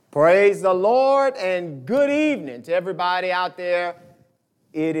Praise the Lord and good evening to everybody out there.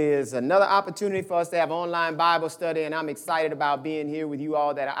 It is another opportunity for us to have online Bible study, and I'm excited about being here with you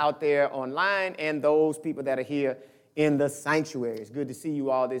all that are out there online and those people that are here in the sanctuary. It's good to see you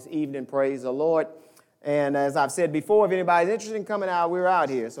all this evening. Praise the Lord. And as I've said before, if anybody's interested in coming out, we're out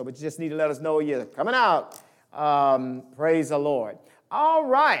here. But you just need to let us know you're coming out. Praise the Lord. All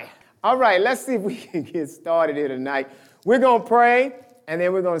right. Let's see if we can get started here tonight. We're going to pray. And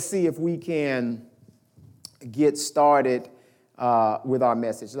then we're going to see if we can get started with our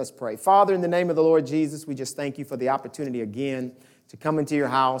message. Let's pray. Father, in the name of the Lord Jesus, we just thank you for the opportunity again to come into your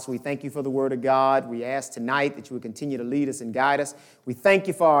house. We thank you for the word of God. We ask tonight that you would continue to lead us and guide us. We thank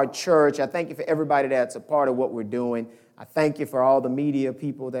you for our church. I thank you for everybody that's a part of what we're doing. I thank you for all the media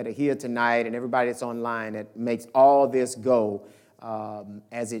people that are here tonight and everybody that's online that makes all this go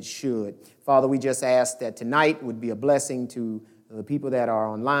as it should. Father, we just ask that tonight would be a blessing to the people that are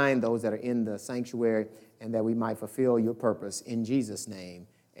online, those that are in the sanctuary, and that we might fulfill your purpose. In Jesus' name,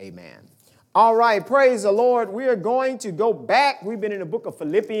 amen. All right, praise the Lord. We are going to go back. We've been in the book of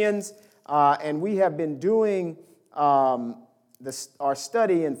Philippians, and we have been doing our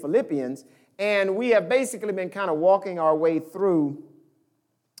study in Philippians, and we have basically been kind of walking our way through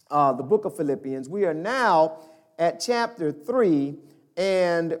the book of Philippians. We are now at chapter 3.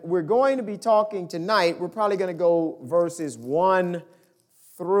 And we're going to be talking tonight, we're probably going to go verses 1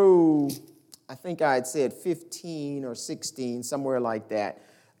 through, I think I had said 15 or 16, somewhere like that.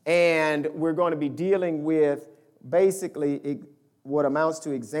 And we're going to be dealing with basically what amounts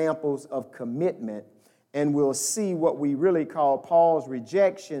to examples of commitment. And we'll see what we really call Paul's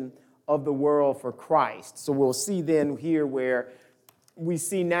rejection of the world for Christ. So we'll see then here where we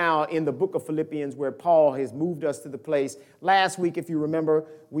see now in the book of Philippians where Paul has moved us to the place. Last week, if you remember,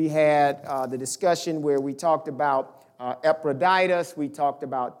 we had the discussion where we talked about Epaphroditus, we talked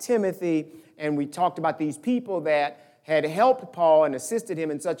about Timothy, and we talked about these people that had helped Paul and assisted him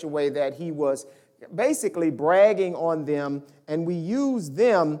in such a way that he was basically bragging on them, and we used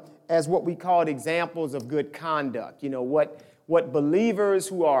them as what we called examples of good conduct. You know, what believers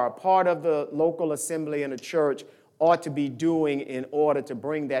who are a part of the local assembly in a church ought to be doing in order to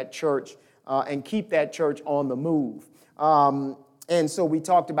bring that church and keep that church on the move. And so we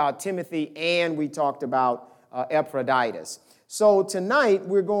talked about Timothy and we talked about Epaphroditus. So tonight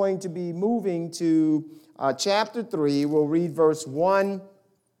we're going to be moving to chapter 3. We'll read verse 1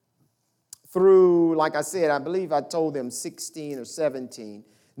 through, like I said, I believe I told them 16 or 17.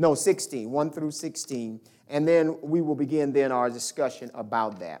 No, 16, 1 through 16. And then we will begin then our discussion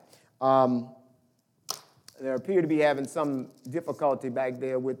about that. There appear to be having some difficulty back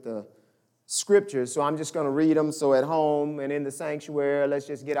there with the scriptures, so I'm just going to read them. So at home and in the sanctuary, let's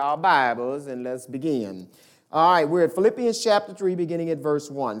just get our Bibles and let's begin. All right, we're at Philippians chapter 3, beginning at verse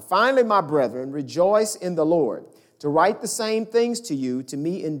 1. Finally, my brethren, rejoice in the Lord. To write the same things to you, to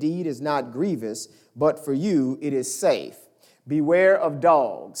me indeed is not grievous, but for you it is safe. Beware of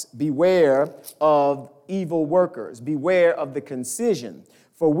dogs, beware of evil workers, beware of the concision.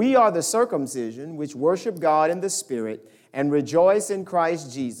 For we are the circumcision which worship God in the Spirit and rejoice in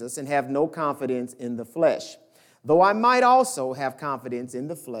Christ Jesus and have no confidence in the flesh. Though I might also have confidence in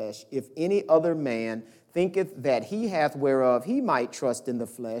the flesh, if any other man thinketh that he hath whereof he might trust in the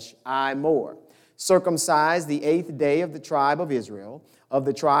flesh, I more. Circumcised the 8th day of the tribe of Israel, of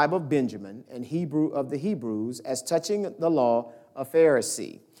the tribe of Benjamin, and Hebrew of the Hebrews, as touching the law, a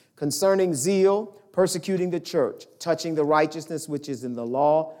Pharisee. Concerning zeal, persecuting the church, touching the righteousness which is in the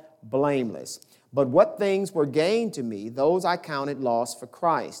law, blameless. But what things were gained to me, those I counted loss for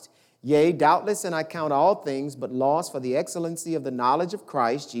Christ. Yea, doubtless, and I count all things but loss for the excellency of the knowledge of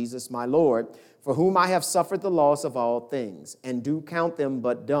Christ Jesus my Lord, for whom I have suffered the loss of all things, and do count them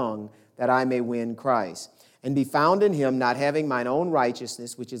but dung, that I may win Christ, and be found in him, not having mine own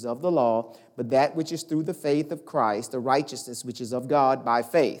righteousness, which is of the law, but that which is through the faith of Christ, the righteousness which is of God by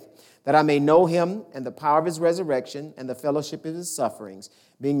faith, that I may know him and the power of his resurrection and the fellowship of his sufferings,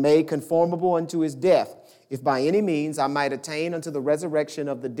 being made conformable unto his death, if by any means I might attain unto the resurrection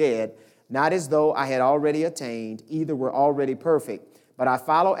of the dead, not as though I had already attained, either were already perfect, but I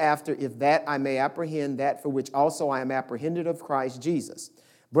follow after, if that I may apprehend that for which also I am apprehended of Christ Jesus.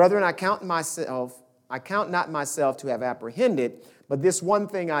 Brethren, I count not myself to have apprehended, but this one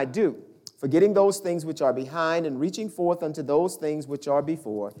thing I do, forgetting those things which are behind and reaching forth unto those things which are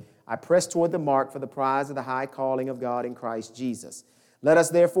before, I press toward the mark for the prize of the high calling of God in Christ Jesus. Let us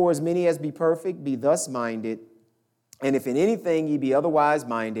therefore, as many as be perfect, be thus minded. And if in anything ye be otherwise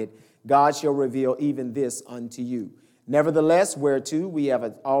minded, God shall reveal even this unto you. Nevertheless, whereto we have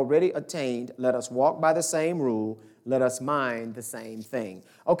already attained, let us walk by the same rule, let us mind the same thing.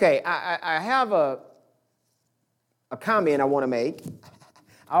 Okay, I have a comment I want to make.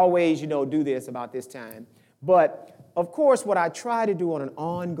 I always, do this about this time. But, of course, what I try to do on an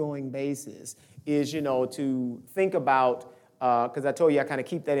ongoing basis is, to think about, because I told you I kind of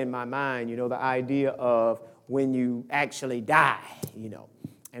keep that in my mind, the idea of when you actually die,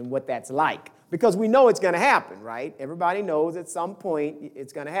 and what that's like. Because we know it's going to happen, right? Everybody knows at some point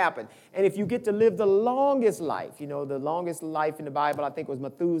it's going to happen. And if you get to live the longest life, the longest life in the Bible, I think, was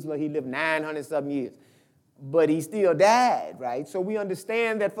Methuselah. He lived 900-something years. But he still died, right? So we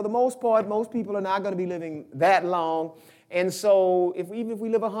understand that for the most part, most people are not going to be living that long. And so even if we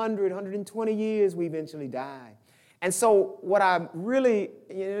live 100, 120 years, we eventually die. And so what I'm really,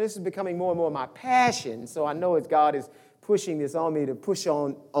 this is becoming more and more my passion, so I know God is pushing this on me to push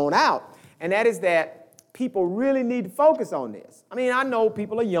on out. And that is that people really need to focus on this. I mean, I know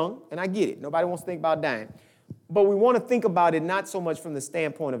people are young, and I get it. Nobody wants to think about dying. But we want to think about it not so much from the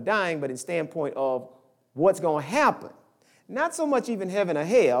standpoint of dying, but in standpoint of what's going to happen. Not so much even heaven or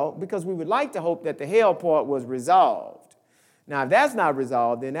hell, because we would like to hope that the hell part was resolved. Now, if that's not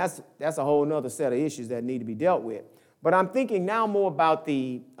resolved, then that's a whole other set of issues that need to be dealt with. But I'm thinking now more about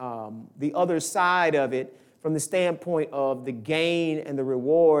the other side of it, from the standpoint of the gain and the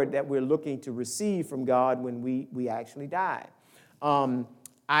reward that we're looking to receive from God when we actually die.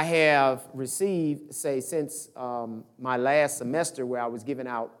 I have received, since my last semester where I was giving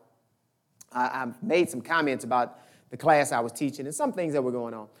out, I've made some comments about the class I was teaching and some things that were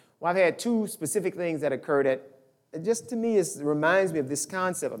going on. Well, I've had two specific things that occurred that just to me, it reminds me of this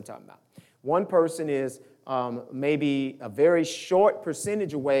concept I'm talking about. One person is maybe a very short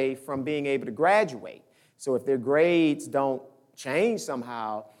percentage away from being able to graduate. So if their grades don't change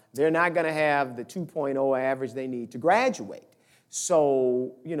somehow, they're not going to have the 2.0 average they need to graduate.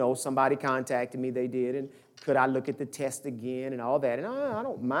 So, somebody contacted me, they did, and could I look at the test again and all that? And I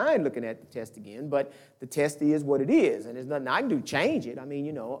don't mind looking at the test again, but the test is what it is, and there's nothing I can do to change it. I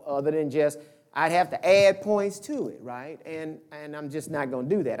mean, other than just I'd have to add points to it, right? And I'm just not going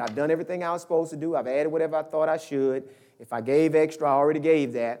to do that. I've done everything I was supposed to do. I've added whatever I thought I should. If I gave extra, I already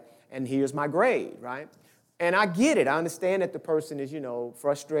gave that, and here's my grade, right? And I get it. I understand that the person is,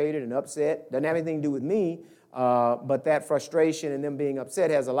 frustrated and upset. Doesn't have anything to do with me, but that frustration and them being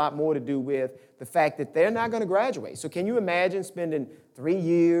upset has a lot more to do with the fact that they're not going to graduate. So can you imagine spending 3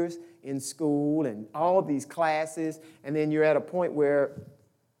 years in school and all these classes, and then you're at a point where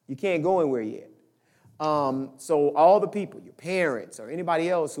you can't go anywhere yet? So all the people, your parents or anybody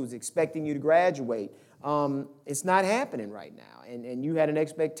else who's expecting you to graduate, it's not happening right now. And you had an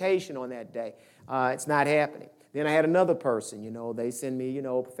expectation on that day. It's not happening. Then I had another person, they send me,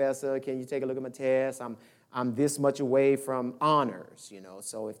 Professor, can you take a look at my test? I'm this much away from honors,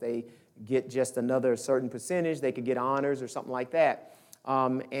 so if they get just another certain percentage, they could get honors or something like that.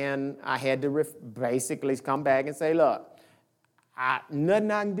 And I had to basically come back and say, look,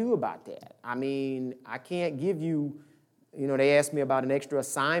 nothing I can do about that. I mean, I can't give you, they asked me about an extra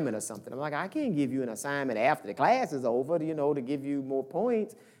assignment or something. I'm like, I can't give you an assignment after the class is over, to give you more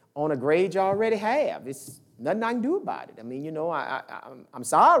points on a grade you already have. It's nothing I can do about it. I mean, I'm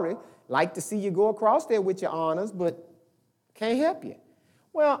sorry. Like to see you go across there with your honors, but can't help you.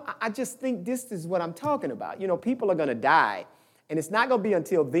 Well, I just think this is what I'm talking about. People are going to die, and it's not going to be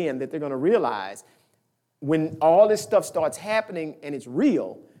until then that they're going to realize when all this stuff starts happening and it's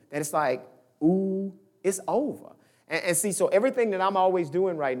real, that it's like, ooh, it's over. And see, so everything that I'm always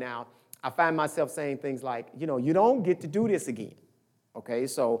doing right now, I find myself saying things like, you don't get to do this again. Okay,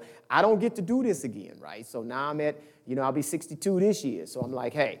 so I don't get to do this again, right? So now I'm at, I'll be 62 this year. So I'm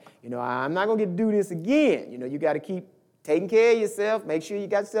like, hey, I'm not going to get to do this again. You got to keep taking care of yourself, make sure you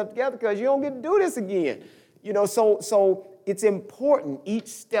got yourself together because you don't get to do this again. So it's important each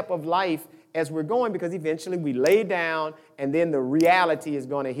step of life as we're going, because eventually we lay down and then the reality is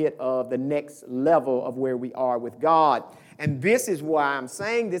going to hit the next level of where we are with God. And this is why I'm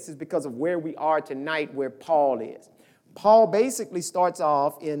saying this is because of where we are tonight, where Paul is. Paul basically starts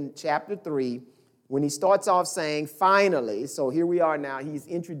off in chapter 3 when he starts off saying, finally, so here we are now, he's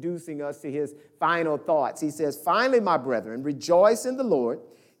introducing us to his final thoughts. He says, finally, my brethren, rejoice in the Lord.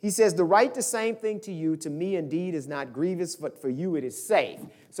 He says, to write the same thing to you, to me indeed is not grievous, but for you it is safe.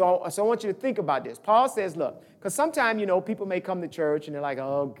 So I want you to think about this. Paul says, look, because sometimes, people may come to church and they're like,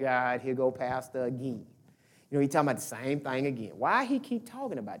 oh, God, here go pastor again. He's talking about the same thing again. Why he keep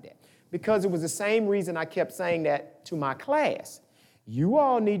talking about that? Because it was the same reason I kept saying that to my class. You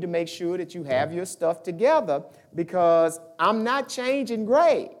all need to make sure that you have your stuff together because I'm not changing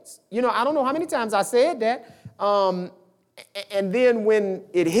grades. I don't know how many times I said that. And then when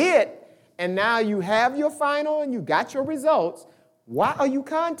it hit and now you have your final and you got your results, why are you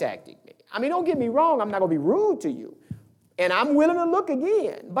contacting me? I mean, don't get me wrong, I'm not going to be rude to you. And I'm willing to look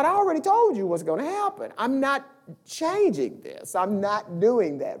again, but I already told you what's going to happen. I'm not changing this. I'm not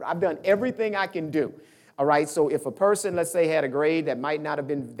doing that. I've done everything I can do. All right, so if a person, let's say, had a grade that might not have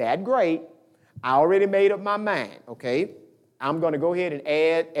been that great, I already made up my mind, okay? I'm going to go ahead and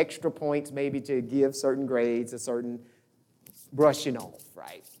add extra points maybe to give certain grades, a certain brushing off,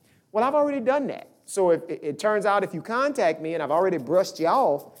 right? Well, I've already done that. So if it turns out if you contact me and I've already brushed you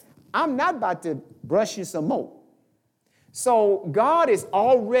off, I'm not about to brush you some more. So God is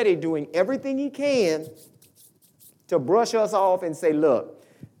already doing everything he can to brush us off and say, look,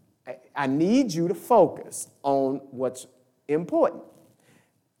 I need you to focus on what's important.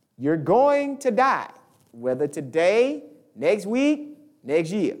 You're going to die, whether today, next week,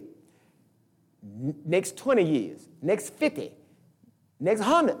 next year, next 20 years, next 50, next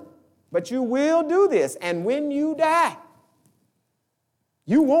 100. But you will do this. And when you die,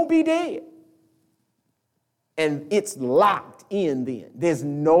 you won't be dead. And it's locked in then. There's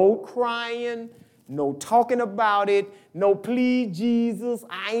no crying, no talking about it, no please Jesus,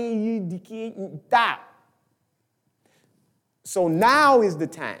 stop. So now is the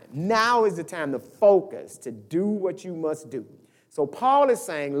time. Now is the time to focus, to do what you must do. So Paul is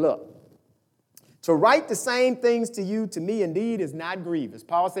saying, look, to write the same things to you, to me indeed, is not grievous.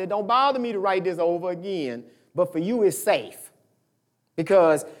 Paul said, don't bother me to write this over again, but for you it's safe.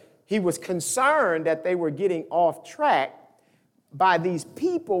 Because he was concerned that they were getting off track by these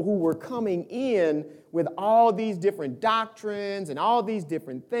people who were coming in with all these different doctrines and all these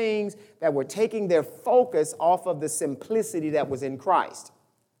different things that were taking their focus off of the simplicity that was in Christ.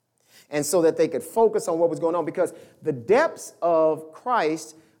 And so that they could focus on what was going on. Because the depths of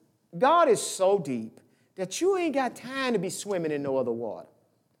Christ, God is so deep that you ain't got time to be swimming in no other water.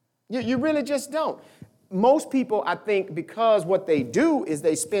 You really just don't. Most people, I think, because what they do is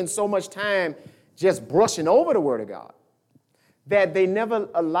they spend so much time just brushing over the Word of God, that they never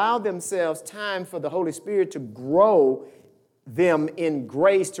allow themselves time for the Holy Spirit to grow them in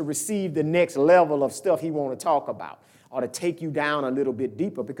grace to receive the next level of stuff he want to talk about or to take you down a little bit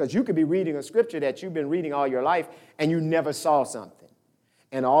deeper, because you could be reading a scripture that you've been reading all your life and you never saw something.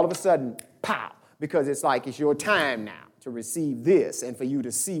 And all of a sudden, pow, because it's like it's your time now to receive this and for you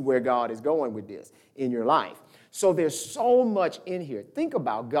to see where God is going with this in your life. So there's so much in here. Think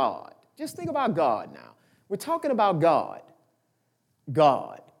about God. Just think about God now. We're talking about God.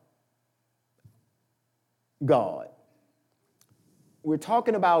 God. God. We're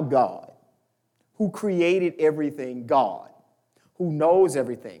talking about God, who created everything, God, who knows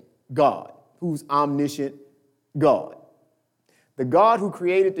everything, God, who's omniscient, God. The God who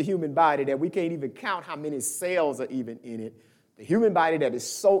created the human body that we can't even count how many cells are even in it. The human body that is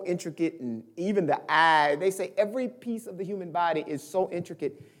so intricate, and even the eye, they say every piece of the human body is so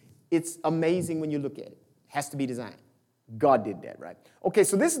intricate, it's amazing when you look at it. It has to be designed. God did that, right? Okay,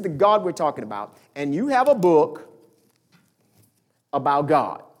 so this is the God we're talking about, and you have a book about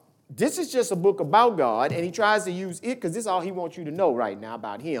God. This is just a book about God, and he tries to use it because this is all he wants you to know right now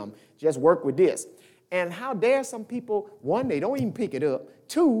about him. Just work with this. And how dare some people, one, they don't even pick it up.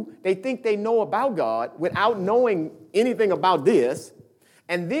 Two, they think they know about God without knowing anything about this.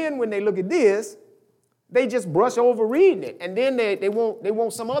 And then when they look at this, they just brush over reading it. And then they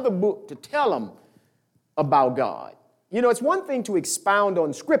want some other book to tell them about God. You know, it's one thing to expound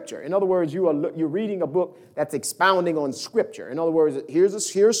on Scripture. In other words, you're reading a book that's expounding on Scripture. In other words,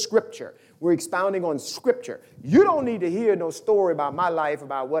 here's Scripture. We're expounding on Scripture. You don't need to hear no story about my life,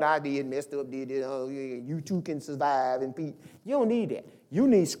 about what I did, messed up, did it. Oh, you too can survive and be. You don't need that. You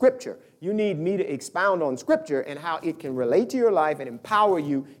need Scripture. You need me to expound on Scripture and how it can relate to your life and empower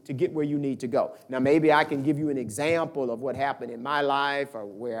you to get where you need to go. Now, maybe I can give you an example of what happened in my life or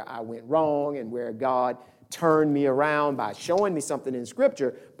where I went wrong and where God turned me around by showing me something in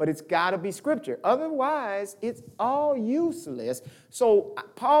Scripture, but it's got to be Scripture. Otherwise, it's all useless. So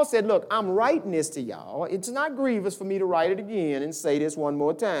Paul said, look, I'm writing this to y'all. It's not grievous for me to write it again and say this one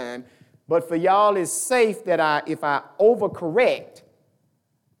more time, but for y'all, it's safe that if I overcorrect,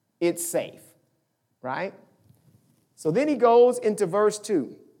 it's safe, right? So then he goes into verse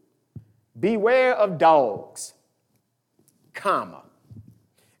 2. Beware of dogs, comma.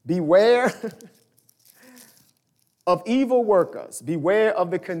 Beware of evil workers. Beware of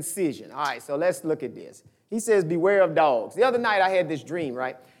the concision. All right, so let's look at this. He says, beware of dogs. The other night I had this dream,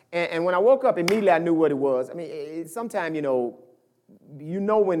 right? And when I woke up, immediately I knew what it was. I mean, sometimes, you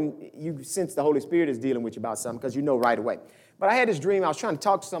know when you sense the Holy Spirit is dealing with you about something because you know right away. But I had this dream. I was trying to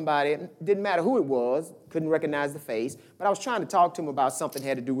talk to somebody. It didn't matter who it was. Couldn't recognize the face. But I was trying to talk to him about something that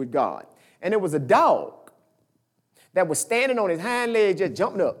had to do with God. And it was a dog that was standing on his hind legs, just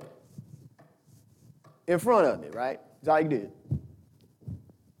jumping up in front of me, right? That's all he did.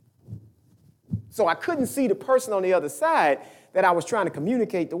 So I couldn't see the person on the other side that I was trying to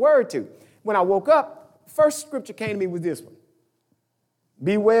communicate the word to. When I woke up, first scripture came to me was this one.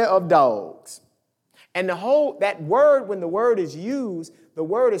 Beware of dogs. And that word, when the word is used, the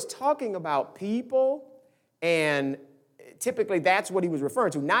word is talking about people, and typically that's what he was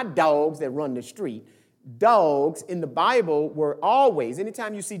referring to, not dogs that run the street. Dogs in the Bible were always,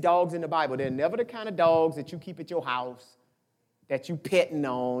 anytime you see dogs in the Bible, they're never the kind of dogs that you keep at your house, that you petting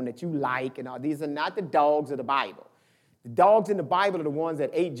on, that you like, and all. These are not the dogs of the Bible. The dogs in the Bible are the ones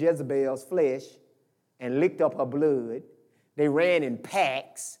that ate Jezebel's flesh and licked up her blood. They ran in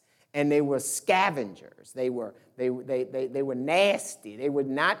packs, and they were scavengers. They were nasty. They were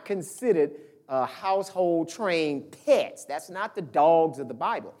not considered household trained pets. That's not the dogs of the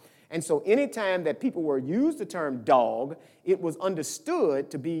Bible. And so anytime that people were used the term dog, it was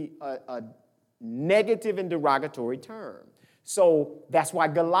understood to be a negative and derogatory term. So that's why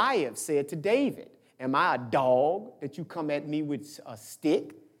Goliath said to David, am I a dog that you come at me with a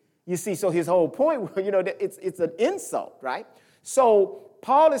stick? You see, so his whole point, it's an insult, right? So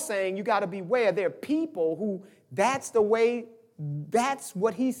Paul is saying you got to beware. There are people who that's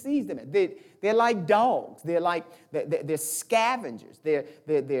what he sees them as. They're like dogs. They're scavengers.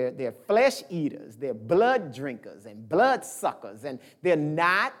 They're flesh eaters. They're blood drinkers and blood suckers. And they're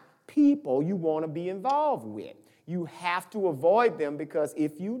not people you want to be involved with. You have to avoid them, because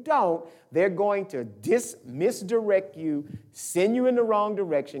if you don't, they're going to misdirect you, send you in the wrong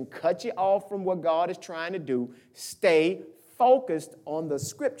direction, cut you off from what God is trying to do. Stay focused on the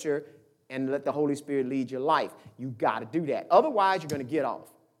scripture and let the Holy Spirit lead your life. You got to do that. Otherwise, you're going to get off.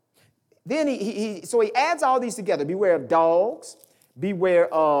 Then he adds all these together. Beware of dogs.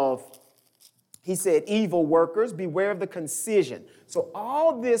 Beware of, he said, evil workers. Beware of the concision. So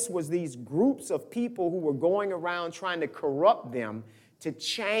all this was these groups of people who were going around trying to corrupt them to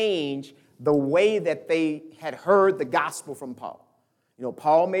change the way that they had heard the gospel from Paul.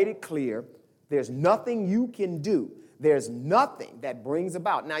 Paul made it clear there's nothing you can do. There's nothing that brings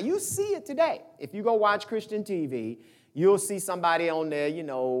about. Now, you see it today. If you go watch Christian TV, you'll see somebody on there,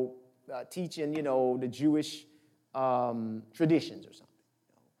 teaching, the Jewish traditions or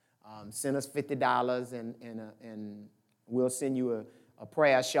something. Send us $50 and we'll send you a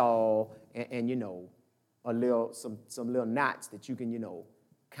prayer shawl and some little knots that you can,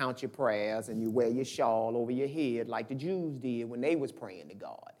 count your prayers, and you wear your shawl over your head like the Jews did when they was praying to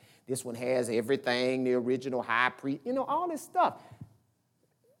God. This one has everything, the original high priest, all this stuff.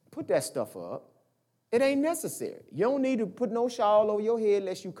 Put that stuff up. It ain't necessary. You don't need to put no shawl over your head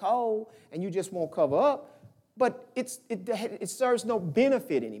unless you cold and you just won't cover up. But it serves no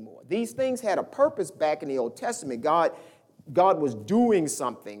benefit anymore. These things had a purpose back in the Old Testament. God was doing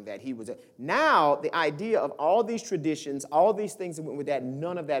something that he was. Now, the idea of all these traditions, all these things that went with that,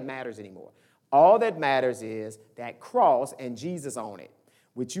 none of that matters anymore. All that matters is that cross and Jesus on it,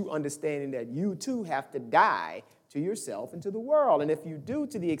 with you understanding that you too have to die to yourself and to the world. And if you do,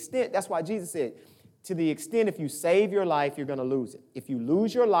 to the extent, that's why Jesus said, to the extent if you save your life, you're going to lose it. If you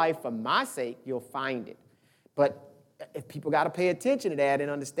lose your life for my sake, you'll find it. But if people got to pay attention to that and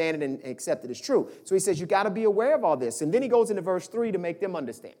understand it and accept it as true. So he says you got to be aware of all this. And then he goes into verse 3 to make them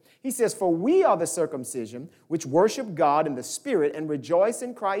understand. He says, for we are the circumcision which worship God in the Spirit and rejoice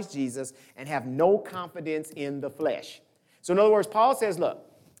in Christ Jesus and have no confidence in the flesh. So in other words, Paul says, look,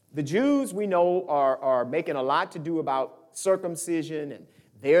 the Jews we know are making a lot to do about circumcision, and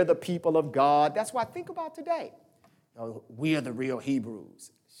they're the people of God. That's why I think about today. We are the real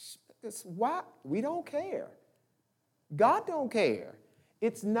Hebrews. That's why we don't care. God don't care.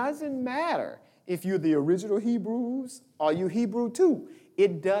 It doesn't matter if you're the original Hebrews or you Hebrew too.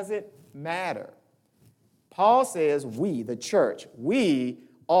 It doesn't matter. Paul says we, the church, we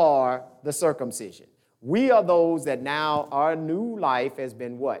are the circumcision. We are those that now our new life has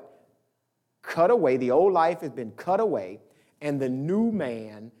been what? Cut away. The old life has been cut away, and the new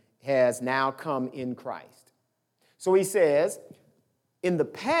man has now come in Christ. So he says, in the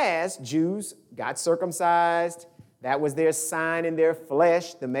past, Jews got circumcised. That was their sign in their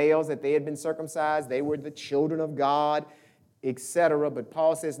flesh, the males, that they had been circumcised. They were the children of God, etc. But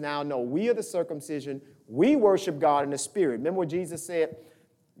Paul says now, no, we are the circumcision. We worship God in the Spirit. Remember what Jesus said?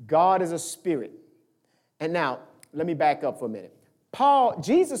 God is a spirit. And now, let me back up for a minute.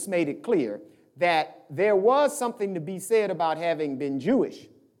 Jesus made it clear that there was something to be said about having been Jewish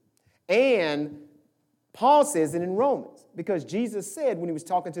and Paul says it in Romans, because Jesus said when he was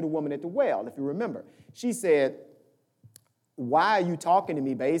talking to the woman at the well, if you remember, she said, why are you talking to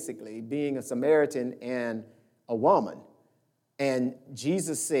me, basically, being a Samaritan and a woman? And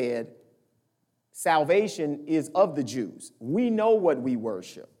Jesus said, salvation is of the Jews. We know what we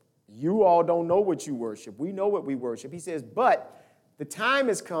worship. You all don't know what you worship. We know what we worship. He says, but the time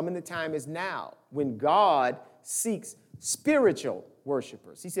has come and the time is now when God seeks spiritual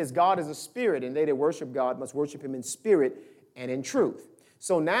worshipers. He says God is a spirit, and they that worship God must worship him in spirit and in truth.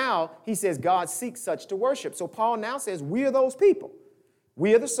 So now he says God seeks such to worship. So Paul now says we are those people.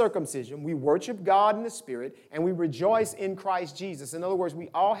 We are the circumcision. We worship God in the spirit, and we rejoice in Christ Jesus. In other words, we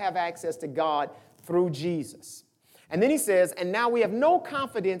all have access to God through Jesus. And then he says, and now we have no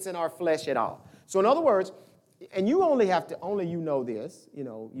confidence in our flesh at all. So in other words, and you only you know this,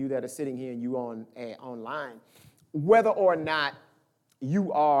 you that are sitting here and you online, whether or not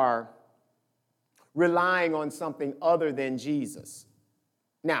you are relying on something other than Jesus.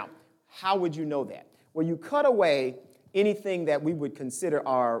 Now, how would you know that? Well, you cut away anything that we would consider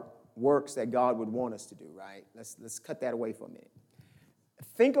our works that God would want us to do, right? Let's cut that away for a minute.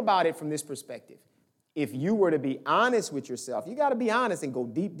 Think about it from this perspective. If you were to be honest with yourself, you got to be honest and go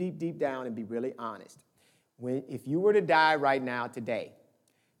deep, deep, deep down and be really honest. If you were to die right now today,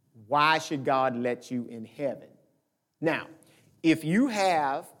 why should God let you in heaven? Now, if you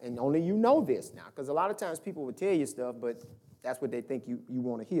have, and only you know this now, because a lot of times people will tell you stuff, but that's what they think you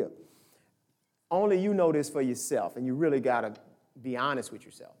want to hear. Only you know this for yourself, and you really got to be honest with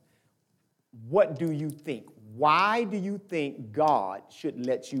yourself. What do you think? Why do you think God should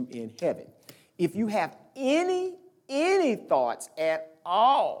let you in heaven? If you have any thoughts at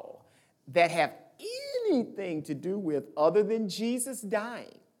all that have anything to do with other than Jesus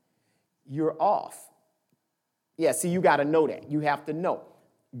dying, you're off. Yeah, see, you got to know that. You have to know.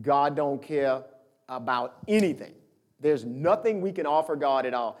 God don't care about anything. There's nothing we can offer God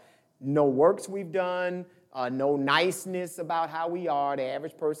at all. No works we've done, no niceness about how we are. The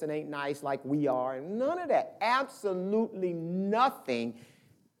average person ain't nice like we are. None of that. Absolutely nothing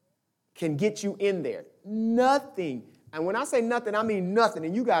can get you in there. Nothing. And when I say nothing, I mean nothing.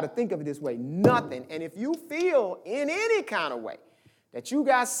 And you got to think of it this way. Nothing. And if you feel in any kind of way that you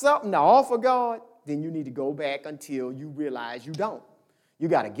got something to offer God, then you need to go back until you realize you don't. You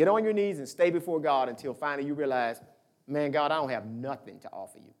got to get on your knees and stay before God until finally you realize, man, God, I don't have nothing to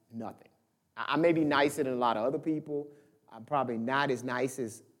offer you. Nothing. I may be nicer than a lot of other people. I'm probably not as nice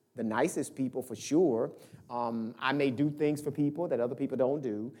as the nicest people for sure. I may do things for people that other people don't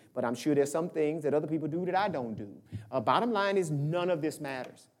do, but I'm sure there's some things that other people do that I don't do. Bottom line is none of this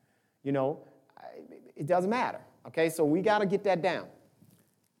matters. It doesn't matter. Okay, so we got to get that down.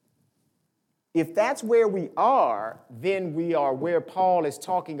 If that's where we are, then we are where Paul is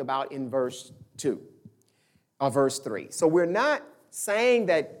talking about in verse 2 or verse 3. So we're not saying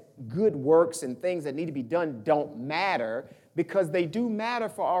that good works and things that need to be done don't matter, because they do matter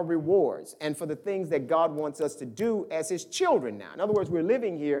for our rewards and for the things that God wants us to do as his children now. In other words, we're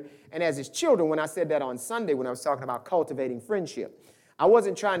living here, and as his children, when I said that on Sunday when I was talking about cultivating friendship, I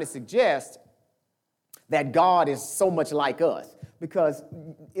wasn't trying to suggest that God is so much like us, because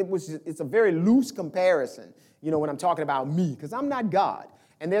it's a very loose comparison, when I'm talking about me, because I'm not God.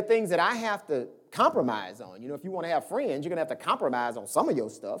 And there are things that I have to compromise on. If you want to have friends, you're going to have to compromise on some of your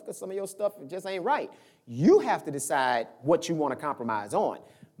stuff, because some of your stuff just ain't right. You have to decide what you want to compromise on.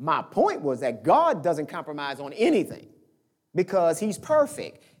 My point was that God doesn't compromise on anything, because he's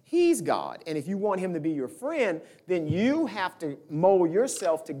perfect. He's God. And if you want him to be your friend, then you have to mold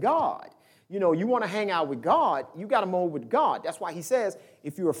yourself to God. You want to hang out with God, you got to mold with God. That's why he says,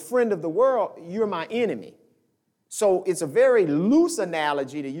 if you're a friend of the world, you're my enemy. So it's a very loose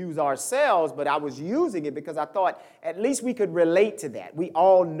analogy to use ourselves, but I was using it because I thought at least we could relate to that. We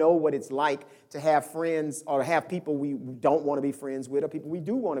all know what it's like to have friends or have people we don't want to be friends with or people we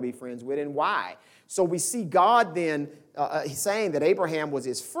do want to be friends with, and why. So we see God then saying that Abraham was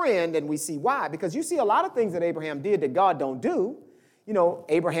his friend, and we see why. Because you see a lot of things that Abraham did that God don't do.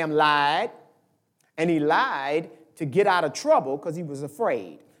 Abraham lied, and he lied to get out of trouble because he was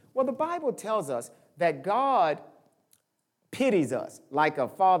afraid. Well, the Bible tells us that God pities us like a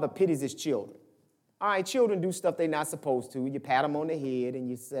father pities his children. All right, children do stuff they're not supposed to. You pat them on the head and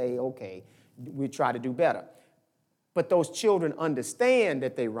you say, okay, we try to do better. But those children understand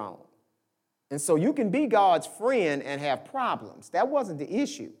that they're wrong. And so you can be God's friend and have problems. That wasn't the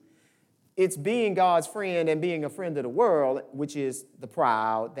issue. It's being God's friend and being a friend of the world, which is the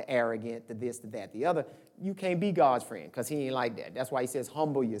proud, the arrogant, the this, the that, the other. You can't be God's friend because he ain't like that. That's why he says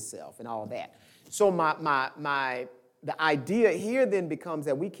humble yourself and all that. So my the idea here then becomes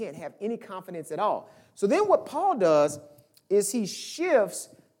that we can't have any confidence at all. So then what Paul does is he shifts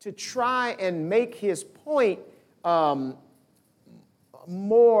to try and make his point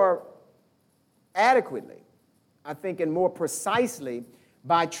more adequately, I think, and more precisely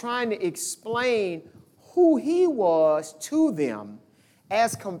by trying to explain who he was to them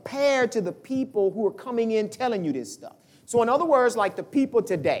as compared to the people who are coming in telling you this stuff. So in other words, like the people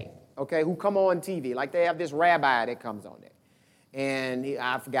today, okay, who come on TV, like they have this rabbi that comes on there. And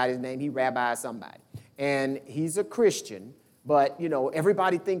I forgot his name, he rabbi somebody. And he's a Christian, but, you know,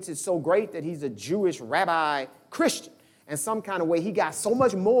 everybody thinks it's so great that he's a Jewish rabbi Christian. And some kind of way he got so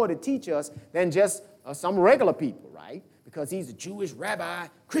much more to teach us than just some regular people, right? Because he's a Jewish rabbi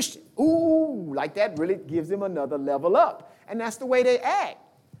Christian. Ooh, like that really gives him another level up. And that's the way they act.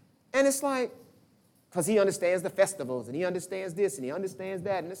 And it's like, because he understands the festivals, and he understands this, and he understands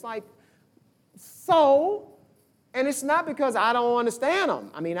that. And it's like, so, and it's not because I don't understand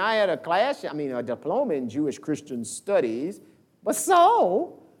them. I mean, I had a diploma in Jewish Christian studies, but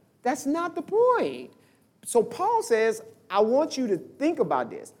so, that's not the point. So Paul says, I want you to think about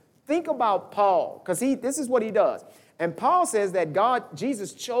this. Think about Paul, because this is what he does. And Paul says that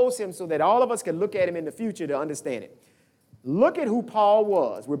Jesus chose him so that all of us can look at him in the future to understand it. Look at who Paul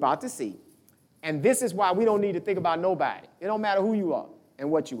was, we're about to see. And this is why we don't need to think about nobody. It don't matter who you are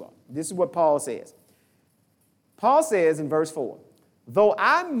and what you are. This is what Paul says. Paul says in verse 4, though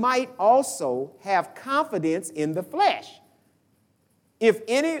I might also have confidence in the flesh, if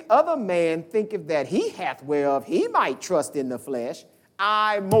any other man thinketh that he hath whereof he might trust in the flesh,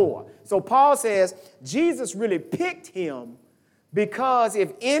 I more. So Paul says Jesus really picked him because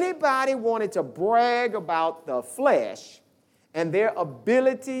if anybody wanted to brag about the flesh and their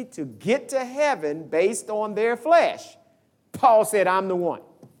ability to get to heaven based on their flesh, Paul said, I'm the one.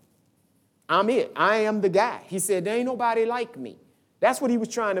 I'm it. I am the guy. He said, there ain't nobody like me. That's what he was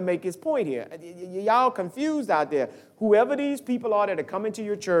trying to make his point here. Y'all confused out there. Whoever these people are that are coming to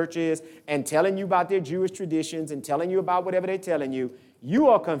your churches and telling you about their Jewish traditions and telling you about whatever they're telling you, you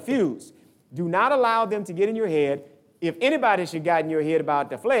are confused. Do not allow them to get in your head. If anybody should get in your head about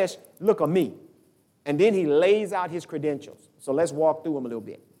the flesh, look at me. And then he lays out his credentials. So let's walk through them a little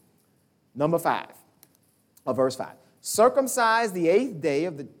bit. Number 5, or verse 5. Circumcised the 8th day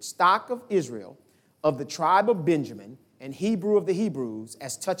of the stock of Israel, of the tribe of Benjamin, and Hebrew of the Hebrews,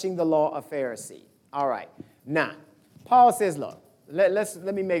 as touching the law of Pharisee. All right. Now, Paul says, look,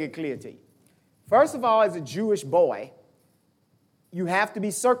 let me make it clear to you. First of all, as a Jewish boy, you have to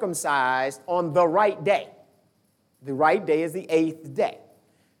be circumcised on the right day. The right day is the 8th day.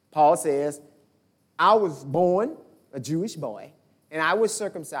 Paul says, I was born a Jewish boy, and I was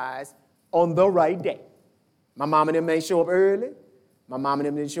circumcised on the right day. My mom and them didn't show up early. My mom and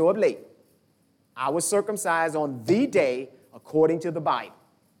them didn't show up late. I was circumcised on the day according to the Bible,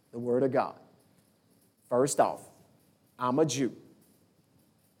 the Word of God. First off, I'm a Jew.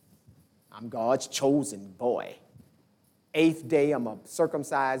 I'm God's chosen boy. 8th day, I'm a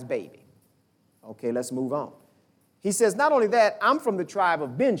circumcised baby. Okay, let's move on. He says, not only that, I'm from the tribe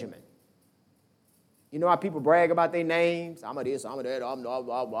of Benjamin. You know how people brag about their names? I'm a this, I'm a that, I'm blah,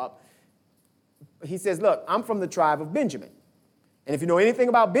 blah, blah. He says, look, I'm from the tribe of Benjamin. And if you know anything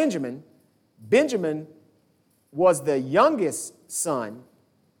about Benjamin, Benjamin was the youngest son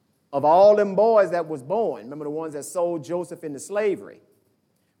of all them boys that was born. Remember the ones that sold Joseph into slavery?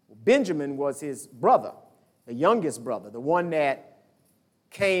 Benjamin was his brother, the youngest brother, the one that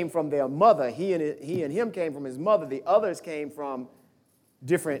came from their mother. He and him came from his mother. The others came from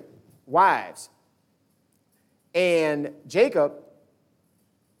different wives. And Jacob,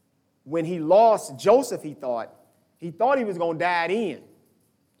 when he lost Joseph, he thought he was going to die in.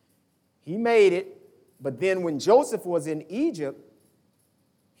 He made it, but then when Joseph was in Egypt,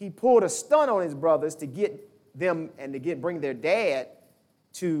 he pulled a stunt on his brothers to get them and to bring their dad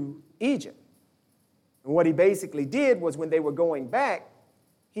to Egypt. And what he basically did was when they were going back,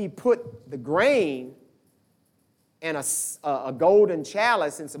 he put the grain and a golden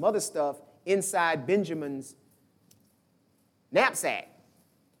chalice and some other stuff inside Benjamin's knapsack,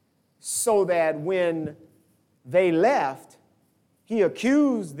 so that when they left, he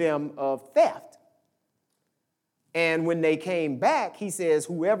accused them of theft. And when they came back, he says,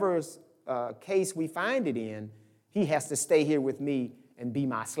 whoever's case we find it in, he has to stay here with me and be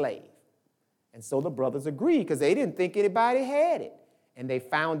my slave. And so the brothers agreed because they didn't think anybody had it. And they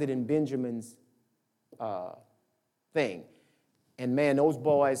found it in Benjamin's thing. And man, those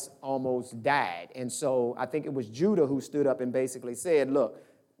boys almost died. And so I think it was Judah who stood up and basically said, look,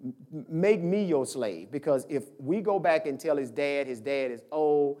 make me your slave. Because if we go back and tell his dad is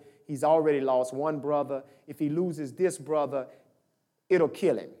old, He's already lost one brother. If he loses this brother, it'll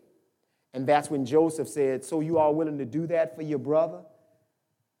kill him. And that's when Joseph said, so you are willing to do that for your brother?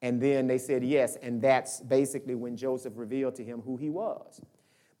 And then they said yes, and that's basically when Joseph revealed to him who he was.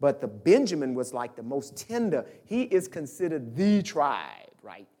 But the Benjamin was like the most tender. He is considered the tribe,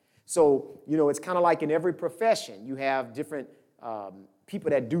 right? So, it's kind of like in every profession. You have different people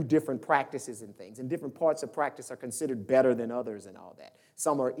that do different practices and things, and different parts of practice are considered better than others and all that.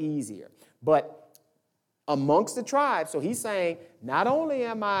 Some are easier. But amongst the tribes, so he's saying, not only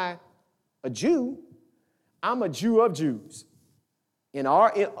am I a Jew, I'm a Jew of Jews.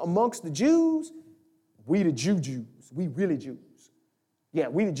 Amongst the Jews, we the Jews. We really Jews. Yeah,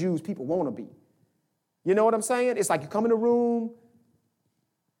 we the Jews people want to be. You know what I'm saying? It's like you come in a room,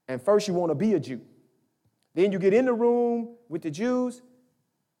 and first you want to be a Jew. Then you get in the room with the Jews,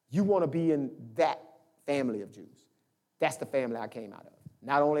 you want to be in that family of Jews. That's the family I came out of.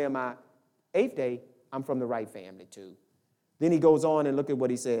 Not only am I eighth day, I'm from the right family too. Then he goes on and look at what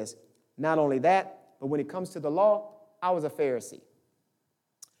he says. Not only that, but when it comes to the law, I was a Pharisee.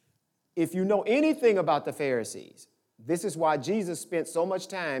 If you know anything about the Pharisees, this is why Jesus spent so much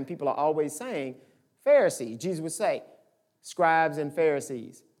time, people are always saying, Pharisees. Jesus would say, scribes and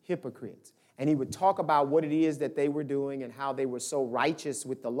Pharisees, hypocrites. And he would talk about what it is that they were doing and how they were so righteous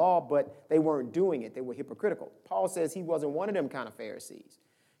with the law, but they weren't doing it. They were hypocritical. Paul says he wasn't one of them kind of Pharisees.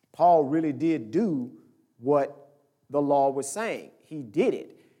 Paul really did do what the law was saying. He did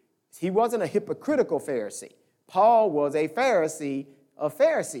it. He wasn't a hypocritical Pharisee. Paul was a Pharisee of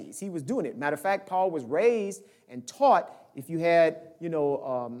Pharisees. He was doing it. Matter of fact, Paul was raised and taught, if you had,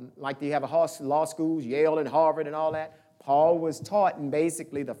 like they have law schools, Yale and Harvard and all that, Paul was taught in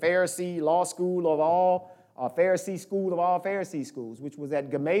basically the Pharisee law school of all, Pharisee school of all Pharisee schools, which was at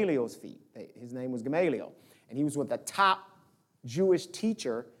Gamaliel's feet. His name was Gamaliel. And he was with the top Jewish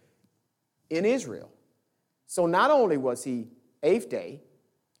teacher in Israel. So not only was he eighth day,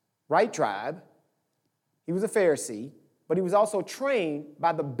 right tribe, he was a Pharisee, but he was also trained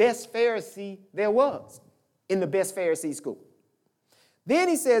by the best Pharisee there was in the best Pharisee school. Then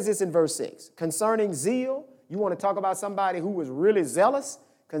he says this in verse 6, concerning zeal. You want to talk about somebody who was really zealous?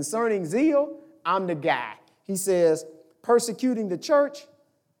 Concerning zeal, I'm the guy. He says, persecuting the church,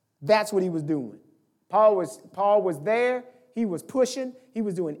 that's what he was doing. Paul was there. He was pushing. He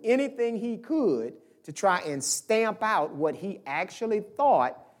was doing anything he could to try and stamp out what he actually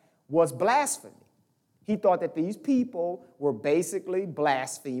thought was blasphemy. He thought that these people were basically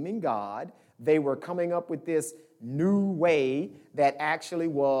blaspheming God. They were coming up with this new way that actually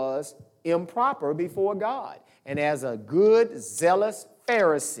was improper before God. And as a good, zealous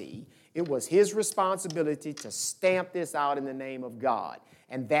Pharisee, it was his responsibility to stamp this out in the name of God.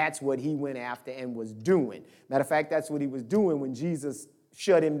 And that's what he went after and was doing. Matter of fact, that's what he was doing when Jesus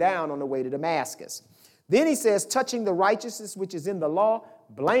shut him down on the way to Damascus. Then he says, touching the righteousness which is in the law,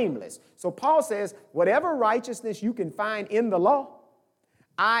 blameless. So Paul says, whatever righteousness you can find in the law,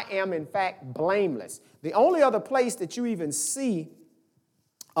 I am in fact blameless. The only other place that you even see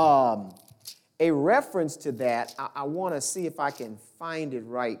a reference to that, I want to see if I can find it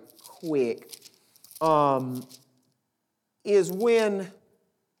right quick, is when,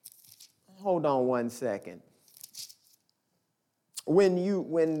 hold on one second.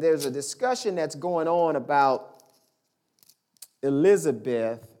 When there's a discussion that's going on about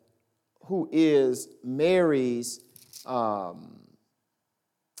Elizabeth, who is Mary's, I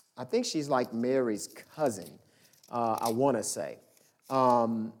think she's like Mary's cousin, I want to say.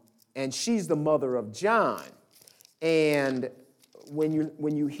 And she's the mother of John. And when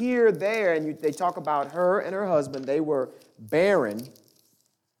you hear there, and they talk about her and her husband, they were barren.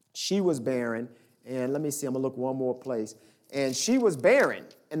 She was barren. And let me see, I'm going to look one more place. And she was barren.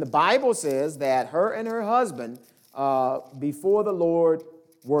 And the Bible says that her and her husband before the Lord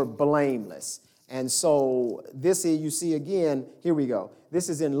were blameless. And so this is, you see again, here we go. This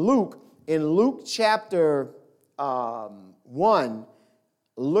is in Luke. In Luke chapter 1,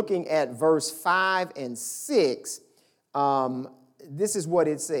 looking at verse 5 and 6, this is what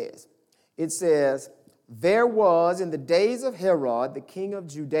it says. It says, there was in the days of Herod, the king of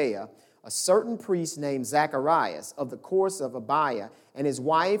Judea, a certain priest named Zacharias of the course of Abiah, and his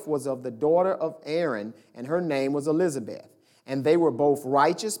wife was of the daughter of Aaron, and her name was Elizabeth. And they were both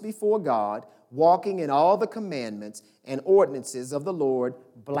righteous before God, walking in all the commandments and ordinances of the Lord,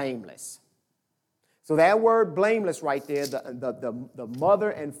 blameless. So that word blameless right there, the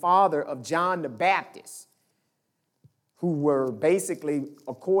mother and father of John the Baptist, who were basically,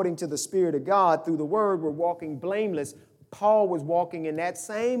 according to the Spirit of God, through the word, were walking blameless. Paul was walking in that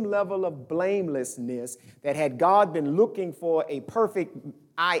same level of blamelessness that had God been looking for a perfect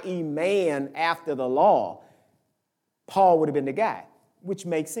i.e. man after the law, Paul would have been the guy, which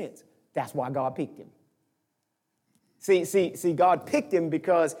makes sense. That's why God picked him. See, God picked him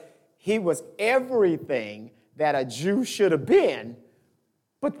because he was everything that a Jew should have been,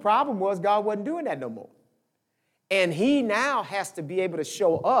 but the problem was God wasn't doing that no more. And he now has to be able to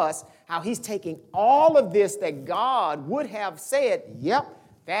show us how he's taking all of this that God would have said, yep,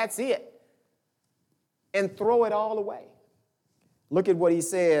 that's it, and throw it all away. Look at what he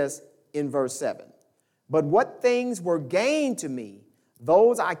says in verse 7. But what things were gained to me,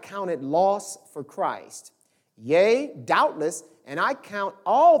 those I counted loss for Christ. Yea, doubtless, and I count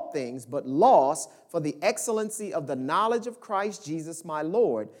all things but loss for the excellency of the knowledge of Christ Jesus my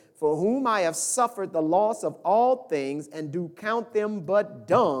Lord, for whom I have suffered the loss of all things, and do count them but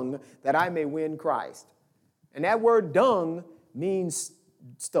dung, that I may win Christ. And that word dung means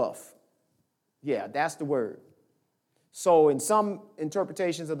stuff. Yeah, that's the word. So in some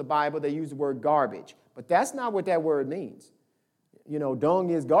interpretations of the Bible, they use the word garbage, but that's not what that word means. You know, dung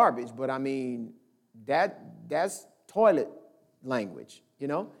is garbage, but I mean, that's toilet language, you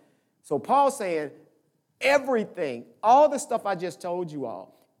know? So Paul's saying everything, all the stuff I just told you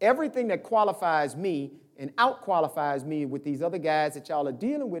all, everything that qualifies me and out-qualifies me with these other guys that y'all are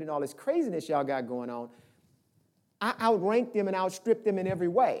dealing with and all this craziness y'all got going on, I outrank them and outstrip them in every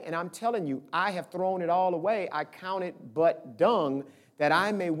way. And I'm telling you, I have thrown it all away. I count it but dung, that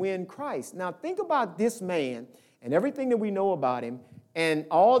I may win Christ. Now think about this man and everything that we know about him, and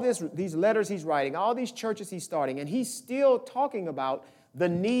all these letters he's writing, all these churches he's starting, and he's still talking about the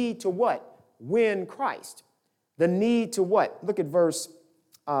need to what? Win Christ. The need to what? Look at verse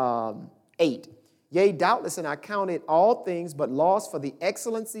 8. Yea, doubtless, and I counted all things but loss for the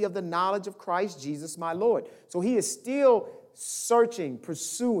excellency of the knowledge of Christ Jesus my Lord. So he is still searching,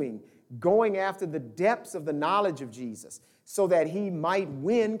 pursuing, going after the depths of the knowledge of Jesus so that he might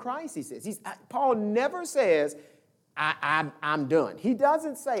win Christ, he says. Paul never says, I'm done. He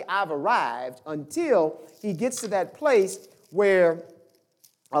doesn't say I've arrived until he gets to that place where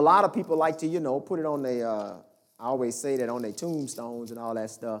a lot of people like to, you know, put it on their, I always say that on their tombstones and all that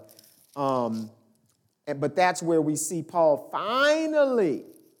stuff. But that's where we see Paul finally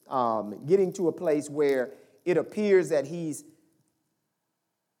getting to a place where it appears that he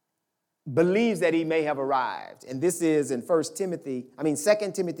believes that he may have arrived. And this is in 2 Timothy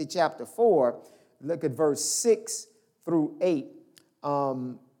chapter 4. Look at verse 6 through 8.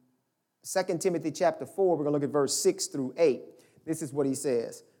 2 Timothy chapter 4, we're going to look at verse 6 through 8. This is what he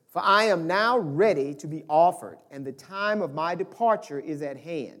says. For I am now ready to be offered, and the time of my departure is at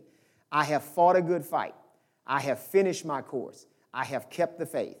hand. I have fought a good fight. I have finished my course. I have kept the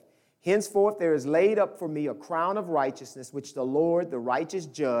faith. Henceforth there is laid up for me a crown of righteousness, which the Lord, the righteous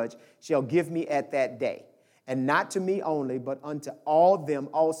judge, shall give me at that day. And not to me only, but unto all them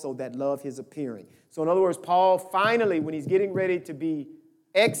also that love his appearing. So in other words, Paul finally, when he's getting ready to be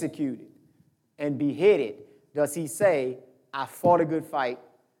executed and beheaded, does he say, I fought a good fight,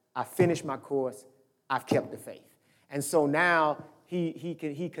 I finished my course, I've kept the faith. And so now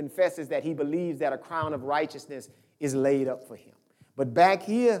he confesses that he believes that a crown of righteousness is laid up for him. But back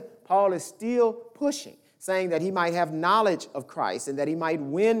here, Paul is still pushing, saying that he might have knowledge of Christ and that he might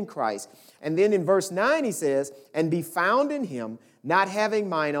win Christ. And then in verse 9 he says, and be found in him, not having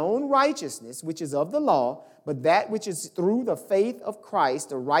mine own righteousness, which is of the law, but that which is through the faith of Christ,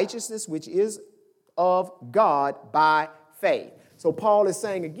 the righteousness which is of God by faith. So Paul is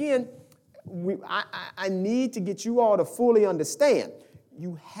saying again, I need to get you all to fully understand.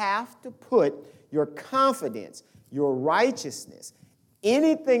 You have to put your confidence, your righteousness,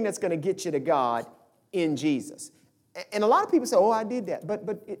 anything that's going to get you to God in Jesus. And a lot of people say, oh, I did that.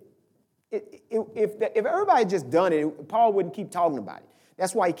 But if everybody had just done it, Paul wouldn't keep talking about it.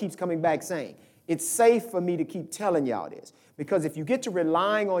 That's why he keeps coming back saying, it's safe for me to keep telling y'all this. Because if you get to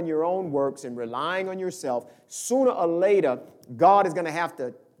relying on your own works and relying on yourself, sooner or later, God is going to have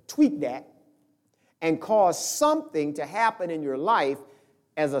to tweak that and cause something to happen in your life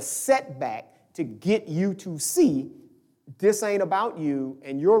as a setback to get you to see this ain't about you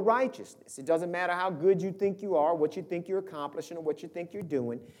and your righteousness. It doesn't matter how good you think you are, what you think you're accomplishing, or what you think you're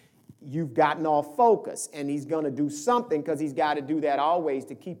doing. You've gotten off focus, and he's going to do something because he's got to do that always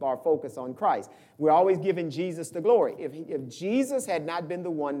to keep our focus on Christ. We're always giving Jesus the glory. If Jesus had not been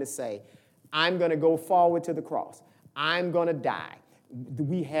the one to say, I'm going to go forward to the cross, I'm going to die,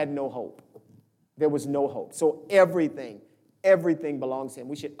 we had no hope. There was no hope. So everything belongs to him.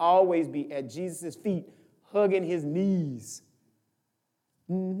 We should always be at Jesus' feet, hugging his knees.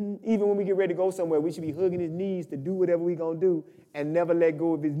 Even when we get ready to go somewhere, we should be hugging his knees to do whatever we're going to do and never let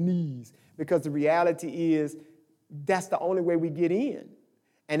go of his knees. Because the reality is, that's the only way we get in.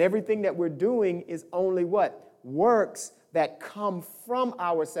 And everything that we're doing is only what? Works that come from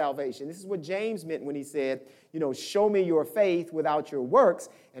our salvation. This is what James meant when he said, show me your faith without your works,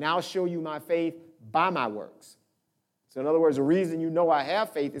 and I'll show you my faith by my works. So in other words, the reason you know I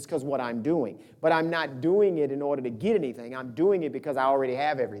have faith is because what I'm doing. But I'm not doing it in order to get anything. I'm doing it because I already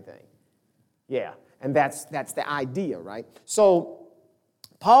have everything. Yeah, and that's the idea, right? So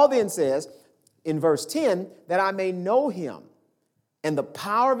Paul then says in verse 10 that I may know him and the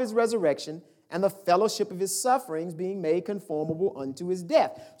power of his resurrection and the fellowship of his sufferings, being made conformable unto his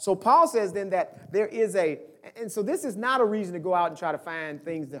death. So Paul says then that there is and so this is not a reason to go out and try to find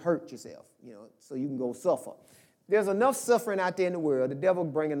things to hurt yourself, so you can go suffer. There's enough suffering out there in the world. The devil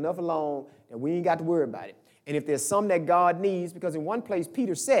bringing enough along that we ain't got to worry about it. And if there's some that God needs, because in one place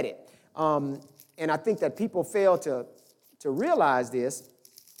Peter said it, and I think that people fail to realize this.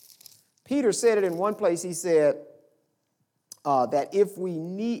 Peter said it in one place. He said that if we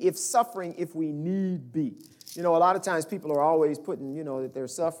need be. A lot of times people are always putting, that they're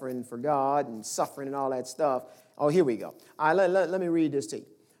suffering for God and suffering and all that stuff. Oh, here we go. All right, let me read this to you.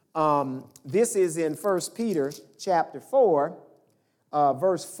 This is in 1 Peter chapter 4,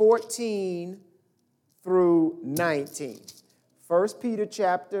 verse 14 through 19. 1 Peter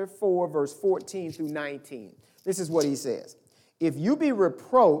chapter 4, verse 14 through 19. This is what he says. If you be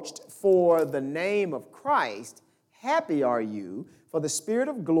reproached for the name of Christ, happy are you, for the Spirit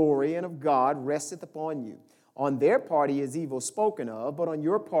of glory and of God resteth upon you. On their part he is evil spoken of, but on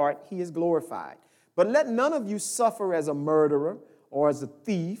your part he is glorified. But let none of you suffer as a murderer, or as a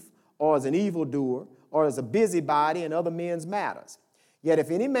thief, or as an evildoer, or as a busybody in other men's matters. Yet if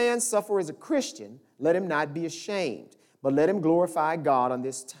any man suffer as a Christian, let him not be ashamed, but let him glorify God on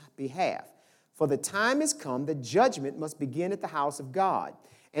this behalf. For the time is come that judgment must begin at the house of God.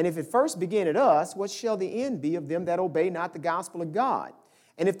 And if it first begin at us, what shall the end be of them that obey not the gospel of God?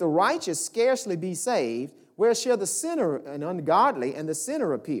 And if the righteous scarcely be saved, where shall the sinner and ungodly and the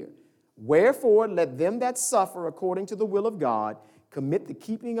sinner appear? Wherefore let them that suffer according to the will of God commit the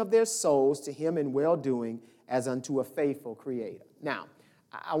keeping of their souls to him in well-doing as unto a faithful Creator. Now,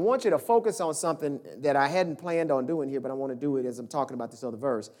 I want you to focus on something that I hadn't planned on doing here, but I want to do it as I'm talking about this other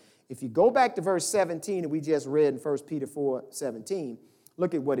verse. If you go back to verse 17 that we just read in 1 Peter 4:17,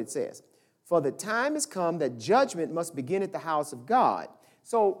 look at what it says. For the time has come that judgment must begin at the house of God.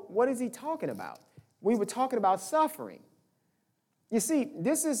 So what is he talking about? We were talking about suffering. You see,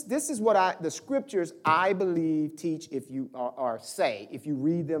 this is what the scriptures, I believe, teach if you say, if you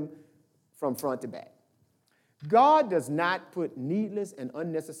read them from front to back. God does not put needless and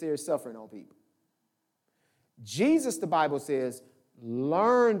unnecessary suffering on people. Jesus, the Bible says,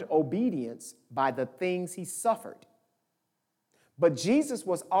 learned obedience by the things he suffered. But Jesus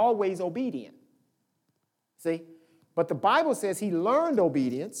was always obedient. See? But the Bible says he learned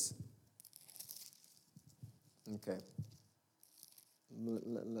obedience. Okay.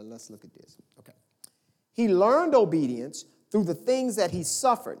 Let's look at this. Okay. He learned obedience through the things that he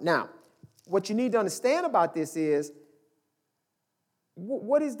suffered. Now, what you need to understand about this is,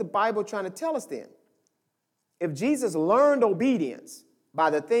 what is the Bible trying to tell us then? If Jesus learned obedience by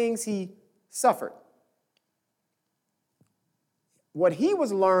the things he suffered, what he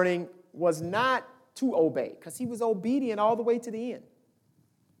was learning was not to obey, because he was obedient all the way to the end.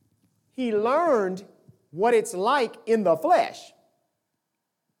 He learned what it's like in the flesh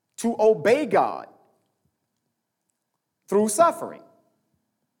to obey God through suffering.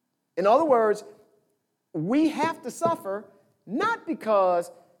 In other words, we have to suffer not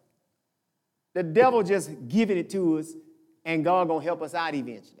because the devil just giving it to us and God gonna help us out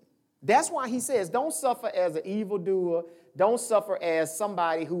eventually. That's why he says, don't suffer as an evildoer. Don't suffer as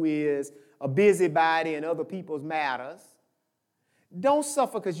somebody who is a busybody in other people's matters. Don't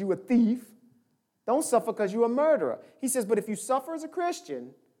suffer because you're a thief. Don't suffer because you're a murderer. He says, but if you suffer as a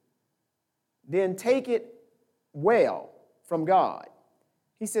Christian, then take it well from God.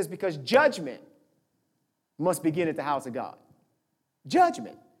 He says, because judgment must begin at the house of God.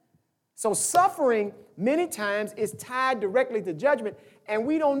 Judgment. So suffering many times is tied directly to judgment, and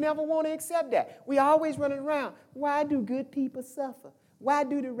we don't never want to accept that. We always running around. Why do good people suffer? Why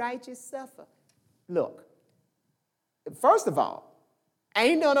do the righteous suffer? Look, first of all,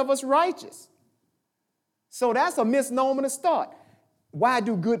 ain't none of us righteous. So that's a misnomer to start. Why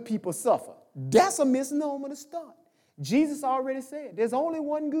do good people suffer? That's a misnomer to start. Jesus already said there's only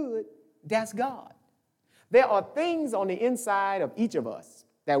one good, that's God. There are things on the inside of each of us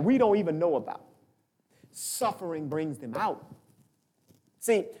that we don't even know about. Suffering brings them out.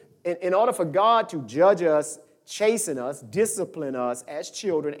 See, in order for God to judge us, chasten us, discipline us as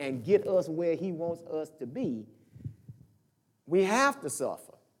children, and get us where he wants us to be, we have to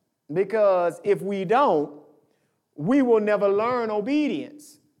suffer. Because if we don't, we will never learn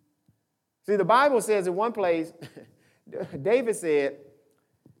obedience. See, the Bible says in one place, David said,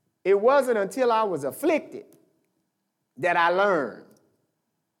 it wasn't until I was afflicted that I learned.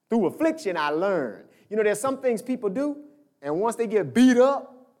 Through affliction, I learned. You know, there's some things people do, and once they get beat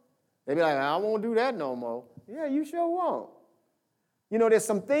up, they be like, I won't do that no more. Yeah, you sure won't. You know, there's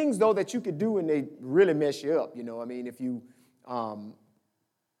some things, though, that you could do and they really mess you up. You know, I mean, if you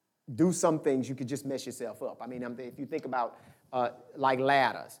do some things, you could just mess yourself up. I mean, if you think about like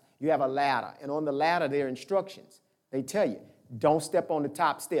ladders, you have a ladder, and on the ladder there are instructions. They tell you, don't step on the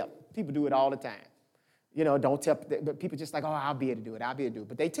top step. People do it all the time. You know, don't step, but people just like, oh, I'll be able to do it, I'll be able to do it.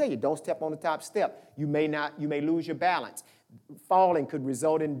 But they tell you, don't step on the top step. You may lose your balance. Falling could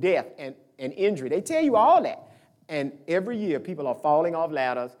result in death and injury. They tell you all that. And every year, people are falling off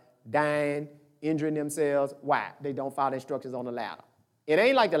ladders, dying, injuring themselves. Why? They don't follow instructions on the ladder. It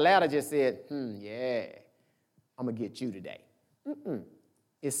ain't like the ladder just said, yeah, I'm going to get you today.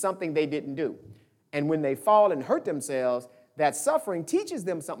 It's something they didn't do. And when they fall and hurt themselves, that suffering teaches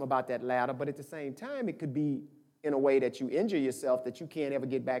them something about that ladder, but at the same time, it could be in a way that you injure yourself that you can't ever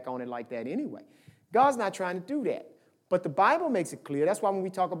get back on it like that anyway. God's not trying to do that. But the Bible makes it clear. That's why when we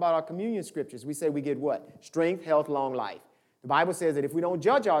talk about our communion scriptures, we say we get what? Strength, health, long life. The Bible says that if we don't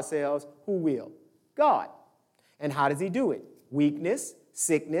judge ourselves, who will? God. And how does he do it? Weakness,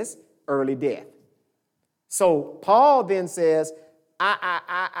 sickness, early death. So Paul then says,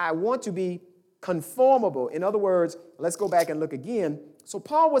 I want to be conformable. In other words, let's go back and look again. So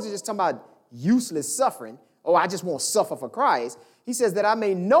Paul wasn't just talking about useless suffering. Oh, I just won't suffer for Christ. He says that I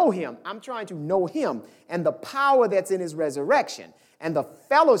may know him. I'm trying to know him and the power that's in his resurrection and the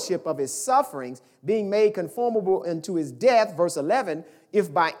fellowship of his sufferings, being made conformable unto his death, verse 11,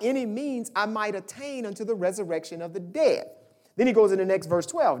 if by any means I might attain unto the resurrection of the dead. Then he goes in the next verse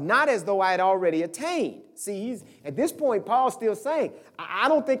 12, not as though I had already attained. See, at this point, Paul's still saying, I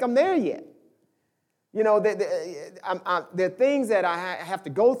don't think I'm there yet. You know, there are things that I have to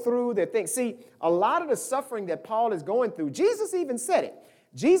go through. There are things. See, a lot of the suffering that Paul is going through, Jesus even said it.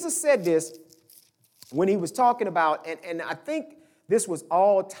 Jesus said this when he was talking about, and I think this was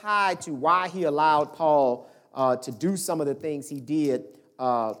all tied to why he allowed Paul to do some of the things he did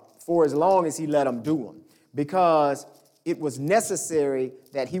for as long as he let him do them. Because it was necessary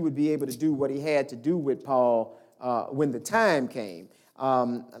that he would be able to do what he had to do with Paul when the time came.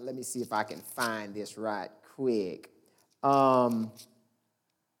 Let me see if I can find this right quick.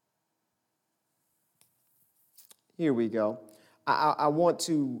 Here we go. I want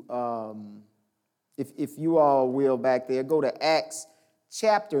to, if you all will back there, go to Acts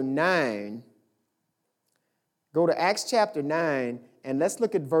chapter 9. Go to Acts chapter 9, and let's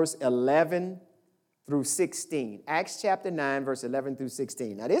look at verse 11 through 16. Acts chapter 9, verse 11 through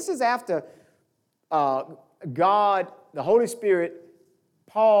 16. Now, this is after God, the Holy Spirit,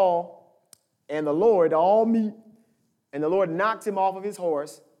 Paul, and the Lord all meet, and the Lord knocks him off of his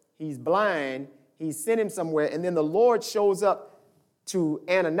horse. He's blind. He sent him somewhere, and then the Lord shows up to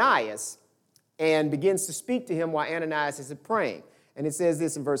Ananias and begins to speak to him while Ananias is praying. And it says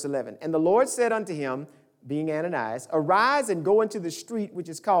this in verse 11, and the Lord said unto him, being Ananias, arise and go into the street which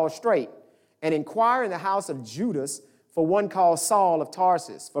is called Straight, and inquire in the house of Judas for one called Saul of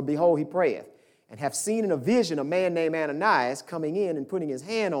Tarsus, for behold, he prayeth, and have seen in a vision a man named Ananias coming in and putting his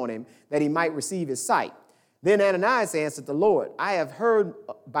hand on him that he might receive his sight. Then Ananias answered the Lord, I have heard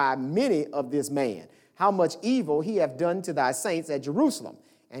by many of this man, how much evil he hath done to thy saints at Jerusalem.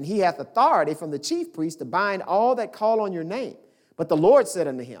 And he hath authority from the chief priest to bind all that call on your name. But the Lord said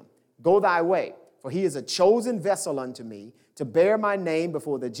unto him, go thy way, for he is a chosen vessel unto me, to bear my name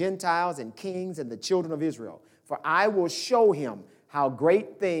before the Gentiles and kings and the children of Israel. For I will show him how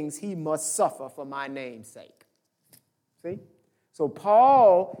great things he must suffer for my name's sake. See? So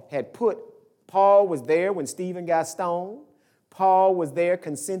Paul was there when Stephen got stoned. Paul was there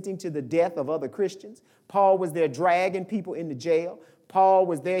consenting to the death of other Christians. Paul was there dragging people into jail. Paul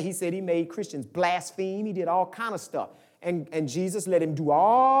was there, he said he made Christians blaspheme. He did all kind of stuff. And Jesus let him do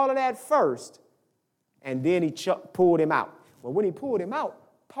all of that first, and then he pulled him out. Well, when he pulled him out,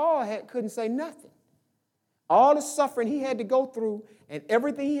 Paul couldn't say nothing. All the suffering he had to go through and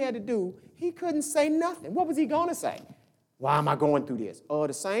everything he had to do, he couldn't say nothing. What was he going to say? Why am I going through this? Oh,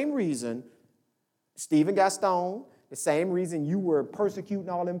 the same reason Stephen got stoned, the same reason you were persecuting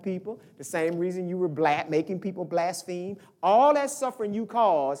all them people, the same reason you were making people blaspheme. All that suffering you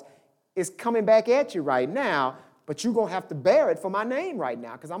caused is coming back at you right now, but you're going to have to bear it for my name right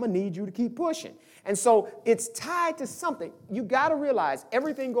now because I'm going to need you to keep pushing. And so it's tied to something. You got to realize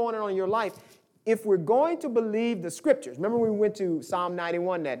everything going on in your life, if we're going to believe the scriptures, remember we went to Psalm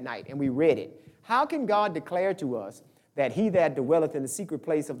 91 that night and we read it. How can God declare to us that he that dwelleth in the secret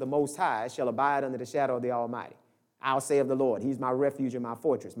place of the Most High shall abide under the shadow of the Almighty? I'll say of the Lord, he's my refuge and my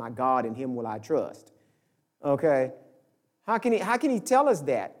fortress, my God, in him will I trust. Okay? How can he tell us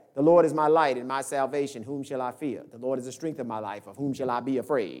that? The Lord is my light and my salvation, whom shall I fear? The Lord is the strength of my life, of whom shall I be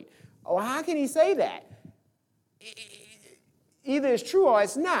afraid? Oh, how can he say that? Either it's true or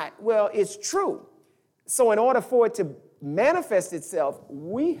it's not. Well, it's true. So in order for it to manifest itself,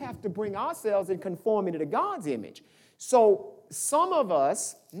 we have to bring ourselves in conformity to God's image. So some of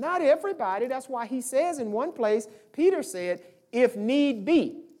us, not everybody, that's why he says in one place, Peter said, if need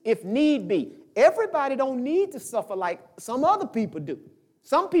be. Everybody don't need to suffer like some other people do.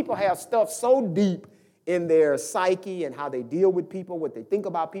 Some people have stuff so deep in their psyche and how they deal with people, what they think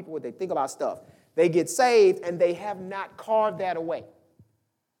about people, what they think about stuff. They get saved and they have not carved that away.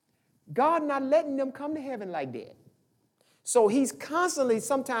 God not letting them come to heaven like that. So he's constantly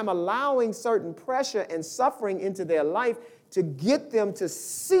sometimes allowing certain pressure and suffering into their life to get them to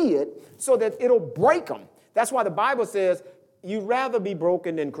see it so that it'll break them. That's why the Bible says you'd rather be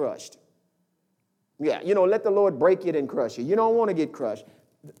broken than crushed. Yeah, let the Lord break you than crush you. You don't want to get crushed.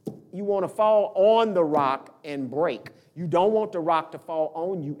 You want to fall on the rock and break. You don't want the rock to fall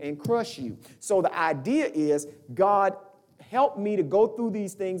on you and crush you. So the idea is, God, help me to go through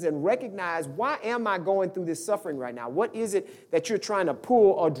these things and recognize, why am I going through this suffering right now? What is it that you're trying to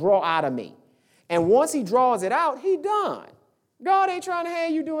pull or draw out of me? And once he draws it out, he done. God ain't trying to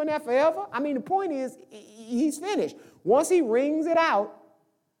have you doing that forever. I mean, the point is, he's finished. Once he wrings it out,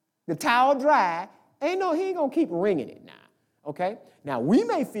 the towel dry, he ain't going to keep wringing it now, okay? Now, we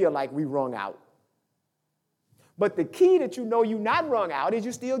may feel like we wrung out, but the key that you know you're not wrung out is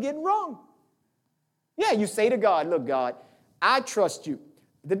you're still getting wrung. Yeah, you say to God, look, God, I trust you.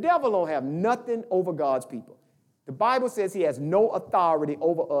 The devil don't have nothing over God's people. The Bible says he has no authority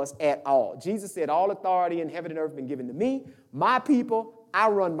over us at all. Jesus said, all authority in heaven and earth has been given to me. My people, I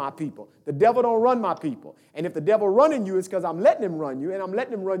run my people. The devil don't run my people. And if the devil running you, it's because I'm letting him run you, and I'm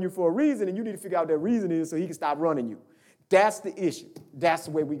letting him run you for a reason, and you need to figure out what that reason is so he can stop running you. That's the issue. That's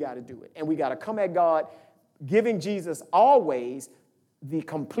the way we got to do it. And we got to come at God, giving Jesus always the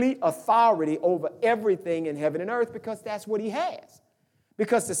complete authority over everything in heaven and earth, because that's what he has.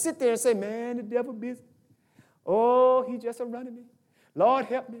 Because to sit there and say, man, the devil busy. Oh, he just running me. Lord,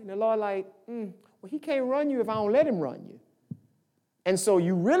 help me. And the Lord like, well, he can't run you if I don't let him run you. And so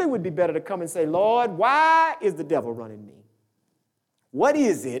you really would be better to come and say, Lord, why is the devil running me? What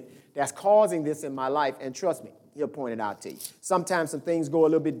is it that's causing this in my life? And trust me, he'll point it out to you. Sometimes some things go a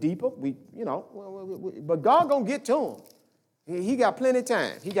little bit deeper. But God gonna get to him. He got plenty of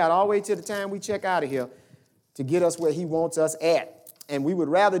time. He got all the way to the time we check out of here to get us where he wants us at. And we would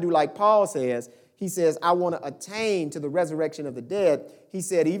rather do like Paul says. He says, I want to attain to the resurrection of the dead. He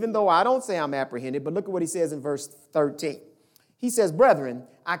said, even though I don't say I'm apprehended, but look at what he says in verse 13. He says, brethren,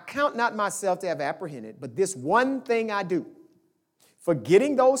 I count not myself to have apprehended, but this one thing I do,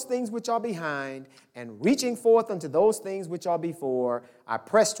 forgetting those things which are behind and reaching forth unto those things which are before, I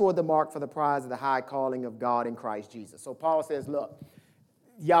press toward the mark for the prize of the high calling of God in Christ Jesus. So Paul says, look,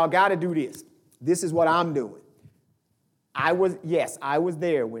 y'all got to do this. This is what I'm doing. I was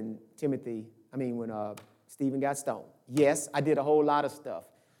there when Stephen got stoned. Yes, I did a whole lot of stuff.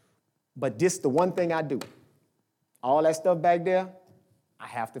 But this the one thing I do. All that stuff back there, I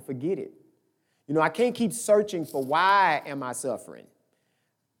have to forget it. I can't keep searching for why am I suffering.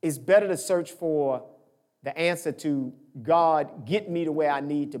 It's better to search for the answer to, God, get me to where I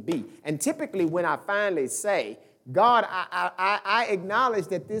need to be. And typically when I finally say, God, I acknowledge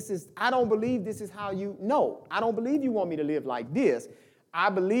that I don't believe this is how I don't believe you want me to live like this.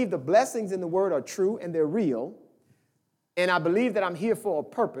 I believe the blessings in the word are true and they're real. And I believe that I'm here for a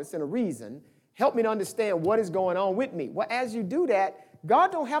purpose and a reason. Help me to understand what is going on with me. Well, as you do that,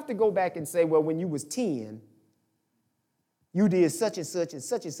 God don't have to go back and say, well, when you was 10, you did such and such and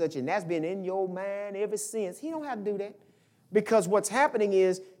such and such, and that's been in your mind ever since. He don't have to do that. Because what's happening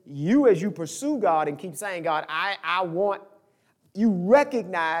is you, as you pursue God and keep saying, God, I want, you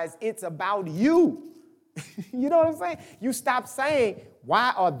recognize it's about you. You know what I'm saying? You stop saying,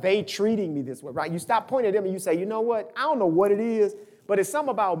 why are they treating me this way, right? You stop pointing at them and you say, you know what? I don't know what it is, but it's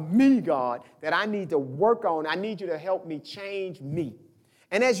something about me, God, that I need to work on. I need you to help me change me.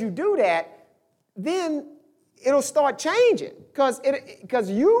 And as you do that, then it'll start changing because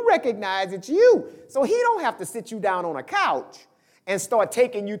you recognize it's you. So he don't have to sit you down on a couch and start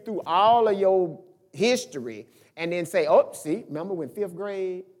taking you through all of your history and then say, oh, see, remember when 5th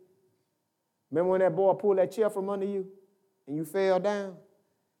grade? Remember when that boy pulled that chair from under you and you fell down?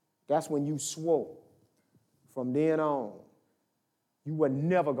 That's when you swore from then on you were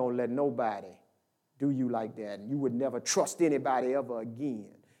never going to let nobody do you like that, and you would never trust anybody ever again.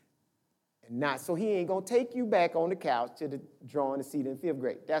 And not so he ain't going to take you back on the couch to the drawing the seat in 5th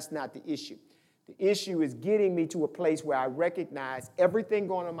grade. That's not the issue. The issue is getting me to a place where I recognize everything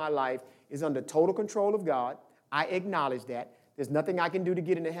going on in my life is under total control of God. I acknowledge that. There's nothing I can do to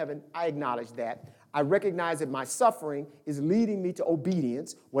get into heaven. I acknowledge that. I recognize that my suffering is leading me to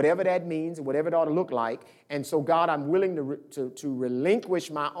obedience, whatever that means, whatever it ought to look like. And so, God, I'm willing to relinquish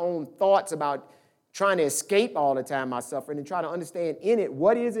my own thoughts about trying to escape all the time my suffering and try to understand in it,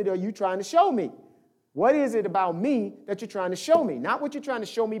 what is it are you trying to show me? What is it about me that you're trying to show me? Not what you're trying to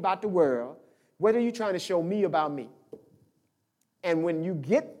show me about the world. What are you trying to show me about me? And when you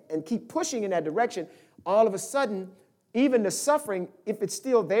get and keep pushing in that direction, all of a sudden, even the suffering, if it's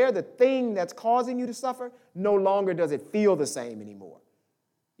still there, the thing that's causing you to suffer, no longer does it feel the same anymore.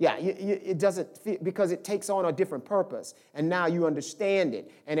 Yeah, it doesn't feel, because it takes on a different purpose. And now you understand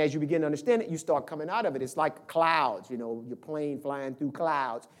it. And as you begin to understand it, you start coming out of it. It's like clouds, your plane flying through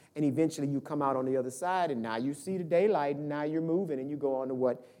clouds. And eventually you come out on the other side, and now you see the daylight, and now you're moving, and you go on to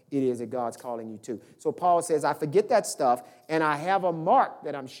what it is that God's calling you to. So Paul says, I forget that stuff, and I have a mark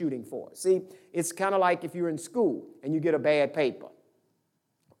that I'm shooting for. See, it's kind of like if you're in school and you get a bad paper.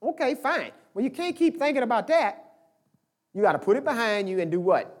 Okay, fine. Well, you can't keep thinking about that. You got to put it behind you and do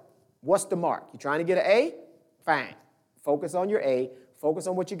what? What's the mark? You trying to get an A? Fine. Focus on your A. Focus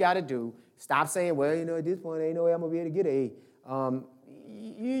on what you got to do. Stop saying, well, at this point, ain't no way I'm going to be able to get an A.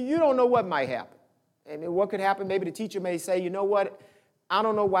 You don't know what might happen. I mean, what could happen? Maybe the teacher may say, you know what? I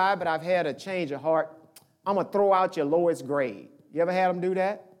don't know why, but I've had a change of heart. I'm going to throw out your lowest grade. You ever had them do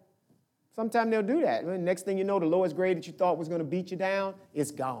that? Sometimes they'll do that. Next thing you know, the lowest grade that you thought was going to beat you down,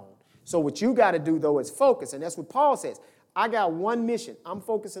 it's gone. So what you got to do, though, is focus. And that's what Paul says. I got one mission. I'm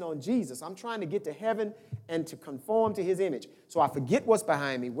focusing on Jesus. I'm trying to get to heaven and to conform to his image. So I forget what's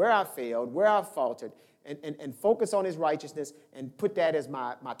behind me, where I failed, where I faltered, and focus on his righteousness and put that as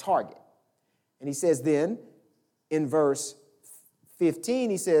my target. And he says then, in verse 15,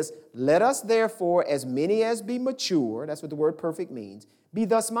 he says, let us therefore, as many as be mature, that's what the word perfect means, be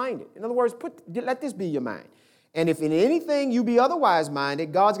thus minded. In other words, let this be your mind. And if in anything you be otherwise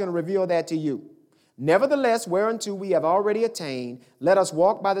minded, God's going to reveal that to you. Nevertheless, whereunto we have already attained, let us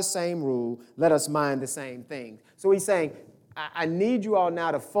walk by the same rule, let us mind the same things. So he's saying, I need you all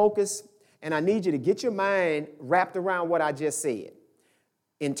now to focus, and I need you to get your mind wrapped around what I just said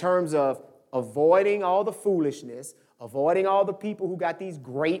in terms of avoiding all the foolishness, avoiding all the people who got these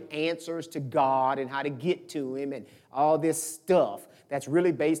great answers to God and how to get to him and all this stuff that's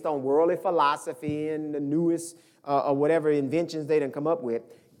really based on worldly philosophy and the newest or whatever inventions they done come up with.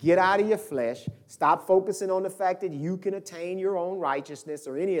 Get out of your flesh. Stop focusing on the fact that you can attain your own righteousness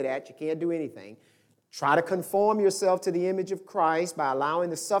or any of that. You can't do anything. Try to conform yourself to the image of Christ by allowing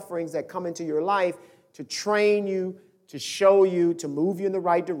the sufferings that come into your life to train you, to show you, to move you in the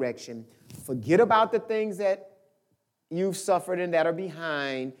right direction. Forget about the things that you've suffered and that are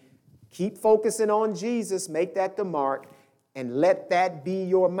behind. Keep focusing on Jesus. Make that the mark, and let that be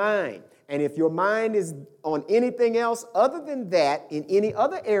your mind. And if your mind is on anything else other than that, in any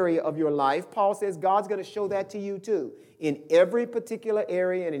other area of your life, Paul says God's going to show that to you too. In every particular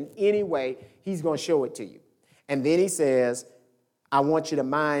area and in any way, he's going to show it to you. And then he says, I want you to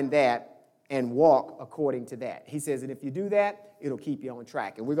mind that and walk according to that. He says, and if you do that, it'll keep you on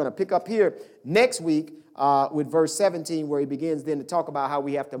track. And we're going to pick up here next week with verse 17, where he begins then to talk about how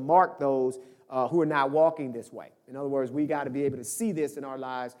we have to mark those who are not walking this way. In other words, we got to be able to see this in our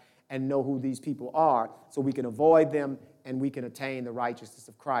lives and know who these people are so we can avoid them and we can attain the righteousness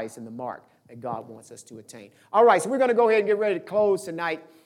of Christ and the mark that God wants us to attain. All right, so we're going to go ahead and get ready to close tonight.